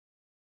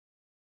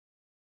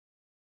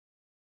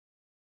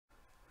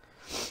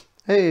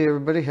Hey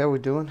everybody, how we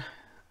doing?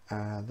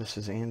 This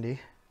is Andy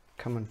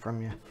coming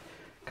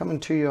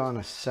to you on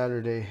a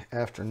Saturday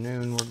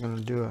afternoon. We're going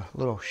to do a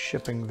little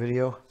shipping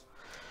video.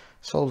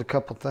 Sold a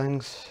couple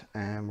things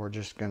and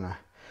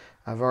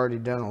I've already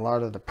done a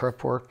lot of the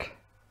prep work,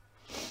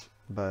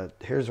 but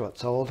here's what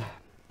sold.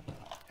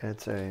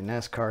 It's a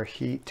NASCAR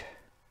Heat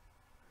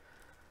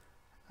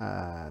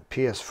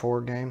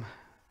PS4 game.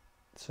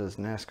 It says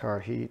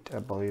NASCAR Heat, I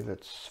believe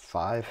it's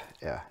 5.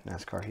 Yeah,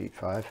 NASCAR Heat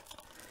 5.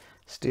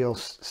 Still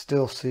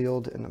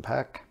sealed in the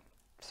pack.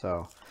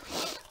 So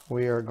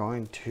we are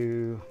going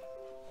to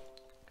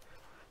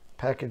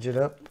package it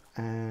up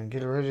and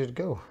get it ready to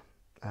go.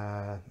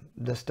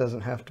 This doesn't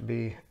have to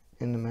be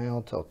in the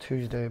mail till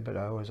Tuesday, but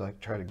I always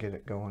like to try to get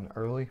it going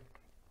early.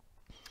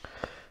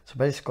 So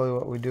basically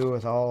what we do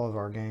with all of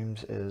our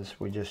games is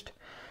we just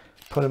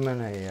put them in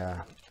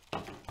a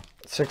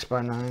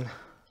 6x9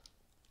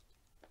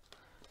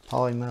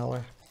 poly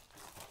mailer.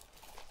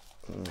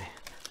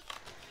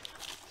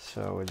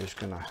 So we're just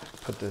gonna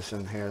put this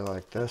in here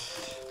like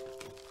this.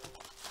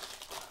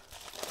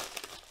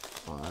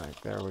 Like,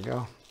 there we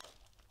go.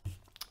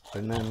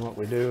 And then what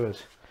we do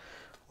is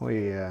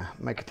we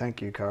make a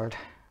thank you card. It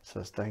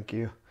says thank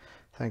you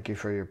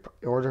for your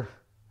order.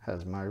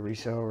 Has my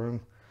resale room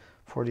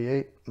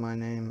 48, my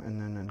name, and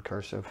then in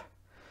cursive.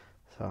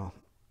 So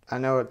I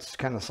know it's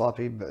kind of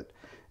sloppy, but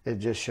it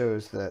just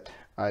shows that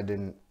I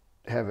didn't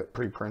have it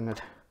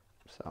pre-printed.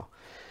 So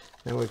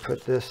then we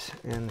put this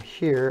in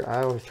here.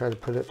 I always try to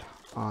put it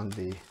on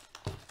the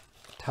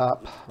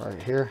top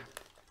right here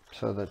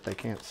so that they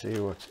can't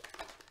see what's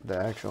the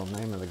actual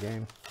name of the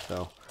game.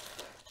 So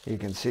you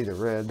can see the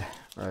red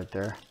right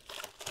there.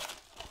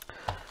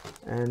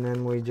 And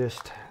then we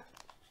just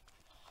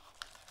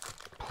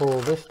pull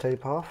this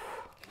tape off.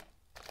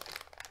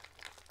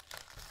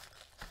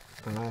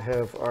 And I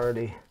have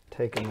already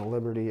taken the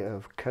liberty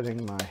of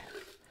cutting my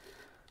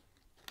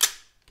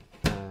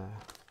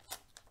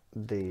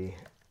the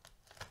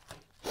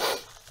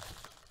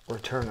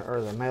return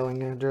or the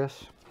mailing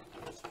address.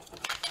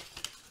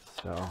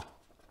 So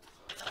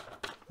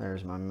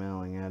there's my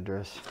mailing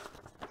address.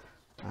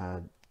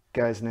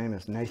 Guy's name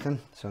is Nathan.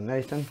 So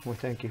Nathan, we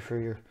thank you for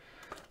your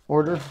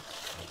order.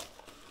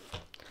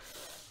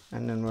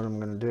 And then what I'm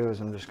going to do is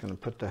I'm just going to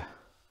put the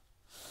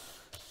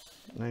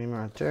name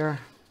right there.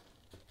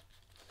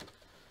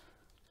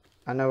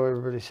 I know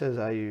everybody says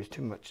I use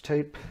too much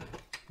tape,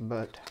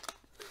 but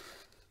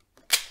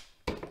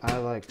I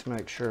like to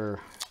make sure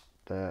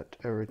that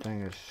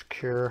everything is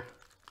secure.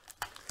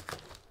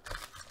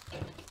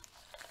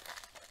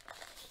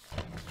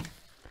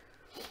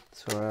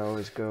 So I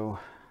always go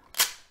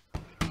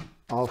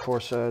all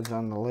 4 sides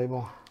on the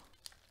label.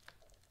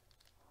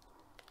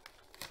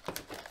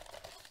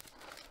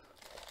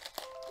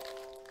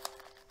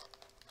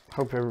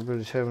 Hope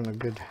everybody's having a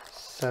good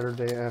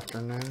Saturday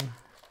afternoon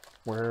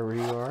wherever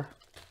you are.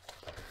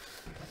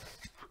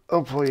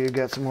 Hopefully you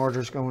got some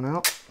orders going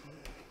out.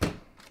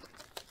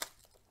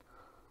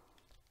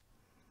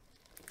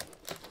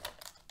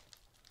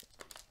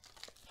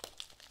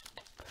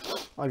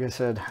 Like I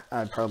said,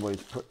 I probably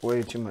put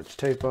way too much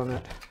tape on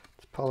it.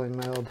 It's poly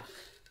mailer,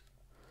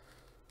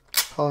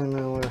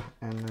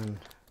 and then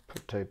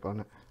put tape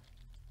on it.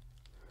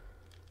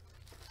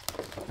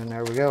 And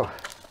there we go.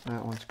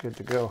 That one's good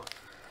to go.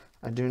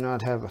 I do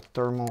not have a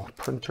thermal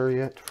printer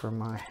yet for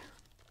my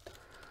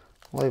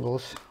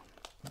labels.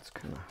 That's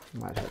kind of,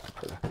 might have to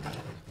put a,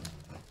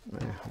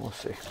 yeah, we'll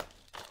see.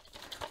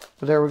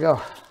 But there we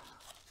go.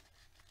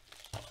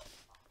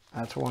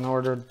 That's one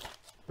ordered,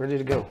 ready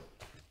to go.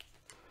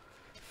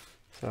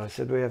 So I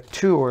said we have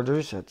 2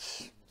 orders.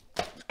 Let's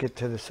get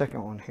to the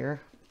second one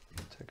here.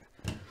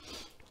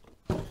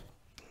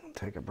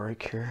 Take a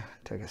break here.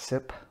 Take a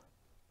sip.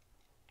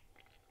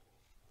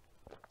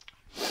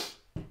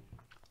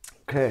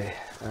 Okay.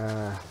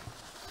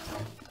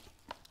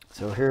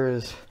 So here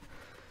is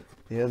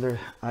the other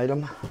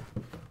item.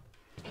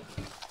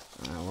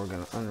 We're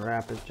going to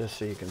unwrap it just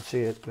so you can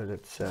see it, but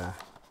it's a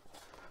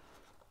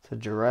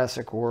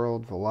Jurassic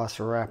World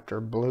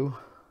Velociraptor blue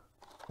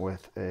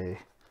with a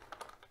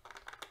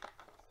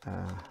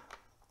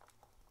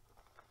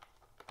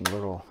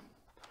little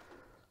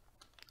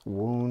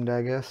wound,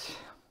 I guess.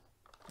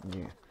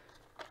 Yeah.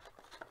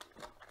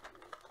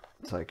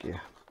 It's like you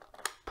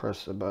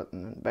press the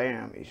button and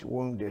bam, he's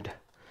wounded.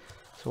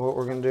 So what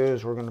we're going to do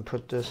is we're going to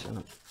put this in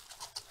a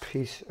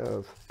piece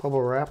of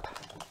bubble wrap.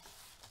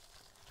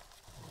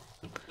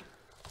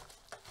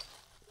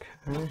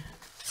 Okay.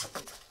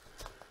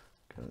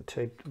 Going to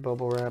take the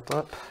bubble wrap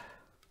up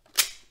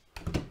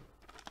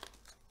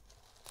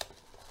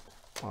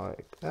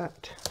like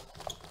that.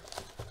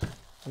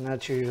 And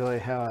that's usually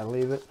how I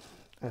leave it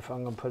if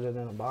I'm going to put it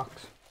in a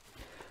box.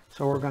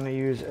 So we're going to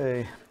use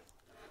a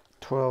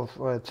 12,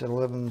 well, it's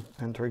 11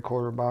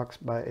 3/4 box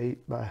by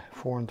 8 by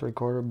 4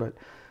 3/4, but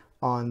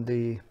on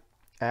the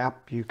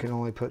app you can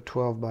only put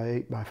 12 by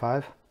 8 by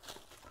 5.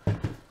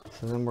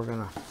 So then we're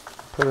going to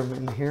put them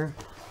in here.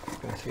 I'm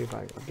going to see if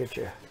I can get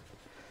you.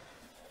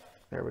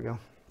 There we go.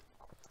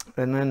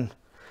 And then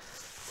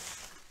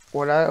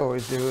what I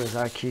always do is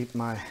I keep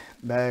my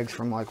bags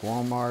from like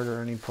Walmart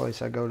or any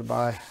place I go to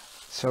buy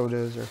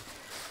sodas, and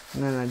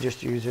then I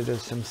just use it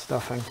as some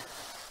stuffing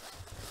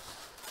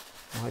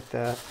like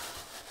that.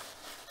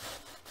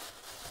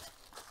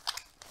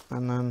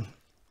 And then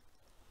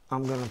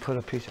I'm going to put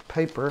a piece of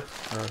paper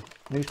or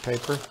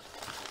newspaper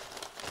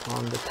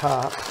on the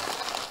top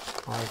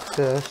like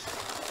this.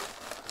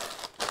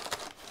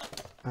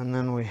 And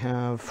then we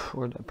have,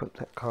 where did I put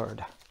that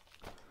card?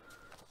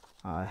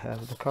 I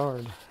have the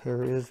card.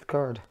 Here is the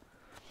card.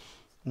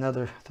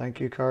 Another thank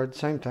you card,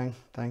 same thing.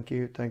 Thank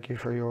you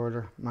for your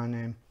order. My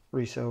name,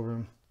 Resale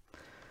Room.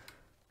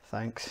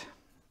 Thanks.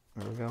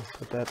 There we go,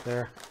 put that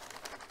there.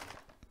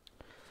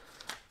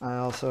 I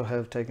also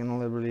have taken the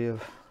liberty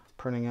of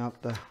printing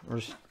out the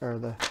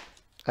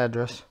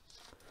address.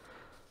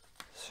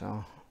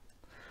 So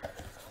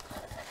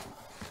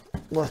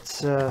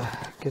let's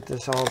get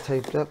this all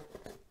taped up,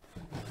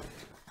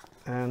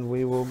 and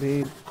it'll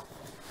be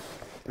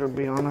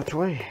on its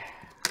way.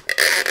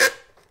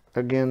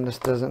 Again, this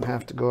doesn't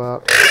have to go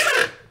out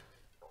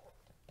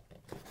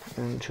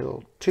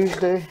until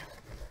Tuesday,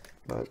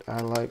 but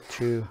I like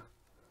to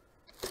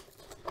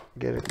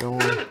get it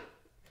going.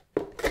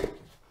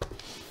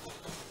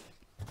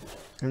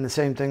 And the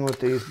same thing with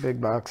these big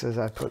boxes.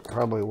 I put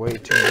probably way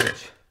too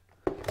much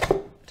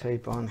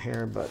tape on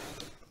here, but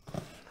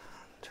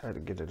try to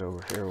get it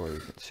over here where you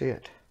can see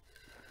it.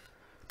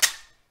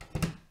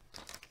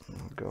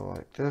 I'll go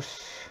like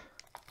this.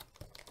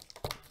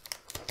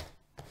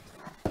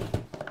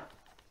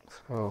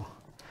 So,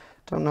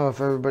 don't know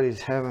if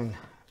everybody's having,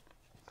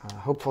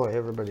 hopefully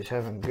everybody's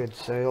having good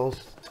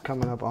sales. It's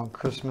coming up on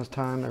Christmas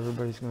time.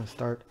 Everybody's going to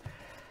start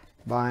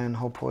buying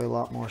hopefully a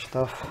lot more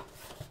stuff.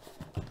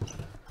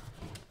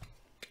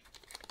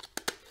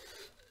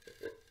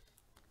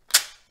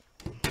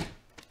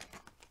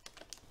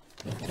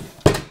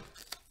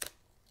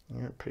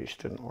 That piece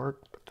didn't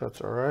work, but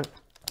that's alright.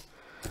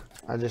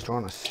 I just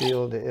want to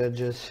seal the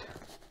edges.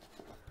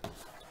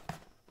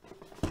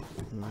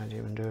 Might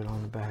even do it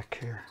on the back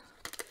here.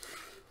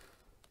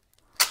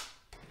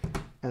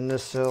 And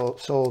this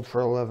sold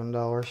for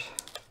 $11.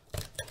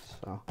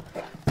 So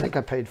I think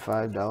I paid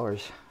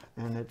 $5,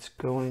 and it's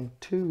going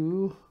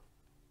to.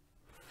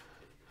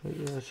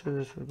 This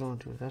is going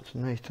to. That's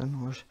Nathan.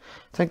 I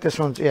think this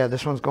one's, yeah,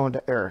 this one's going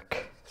to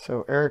Eric.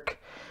 So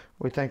Eric,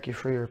 we thank you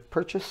for your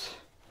purchase,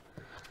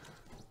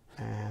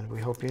 and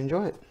we hope you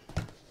enjoy it.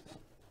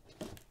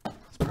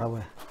 It's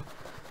probably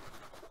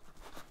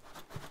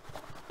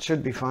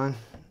should be fine.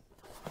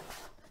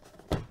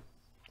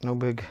 No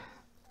big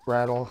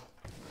rattle.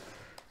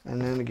 And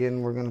then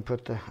again, we're going to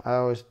put I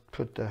always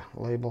put the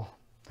label.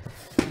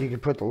 You can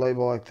put the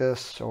label like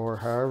this, or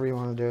however you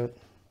want to do it.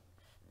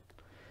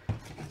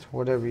 It's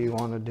whatever you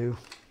want to do.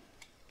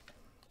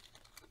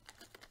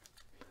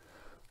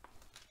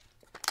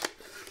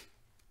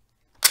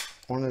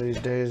 One of these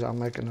days, I'll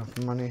make enough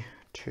money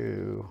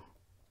to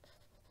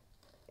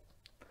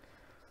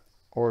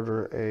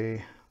order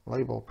a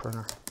label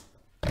printer.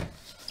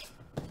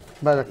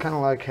 But I kind of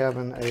like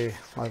having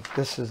like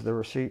this is the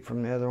receipt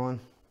from the other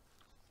one.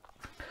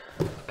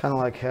 Kind of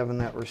like having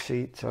that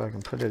receipt so I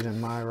can put it in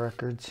my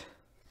records.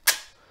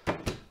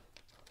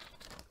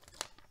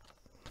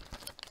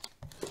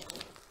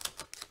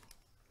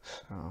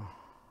 So,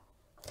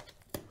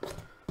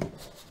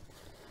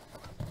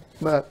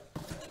 but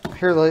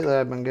here lately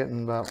I've been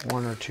getting about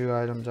 1 or 2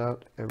 items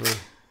out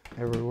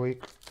every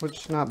week, which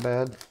is not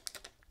bad.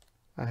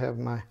 I have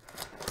my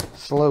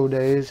slow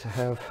days, I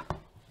have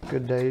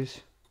good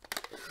days.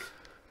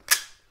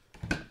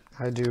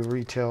 I do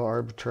retail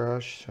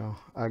arbitrage, so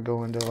I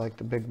go into like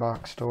the big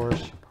box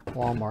stores,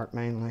 Walmart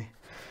mainly.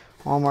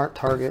 Walmart,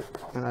 Target,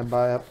 and I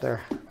buy up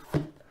there.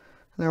 And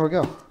there we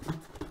go.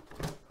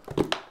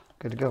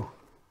 Good to go.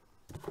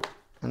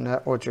 And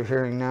that what you're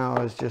hearing now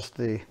is just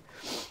the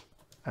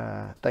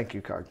thank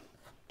you card.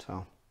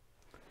 So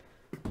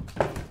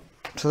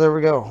there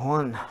we go.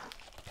 1,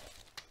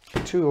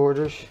 2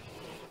 orders.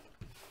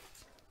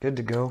 Good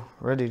to go,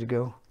 ready to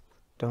go.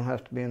 Don't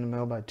have to be in the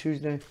mail by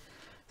Tuesday.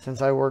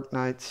 Since I work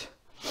nights,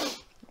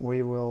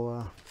 we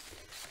will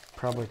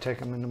probably take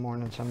them in the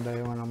morning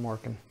someday when I'm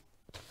working.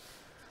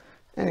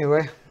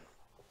 Anyway,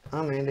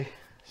 I'm Andy.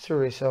 It's a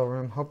resale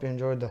room. Hope you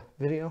enjoyed the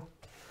video.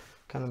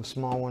 Kind of a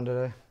small one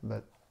today,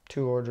 but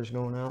 2 orders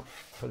going out.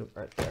 Put it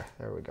right there.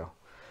 There we go.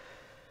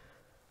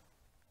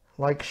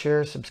 Like,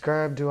 share,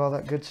 subscribe, do all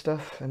that good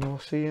stuff, and we'll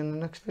see you in the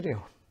next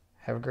video.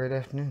 Have a great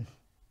afternoon.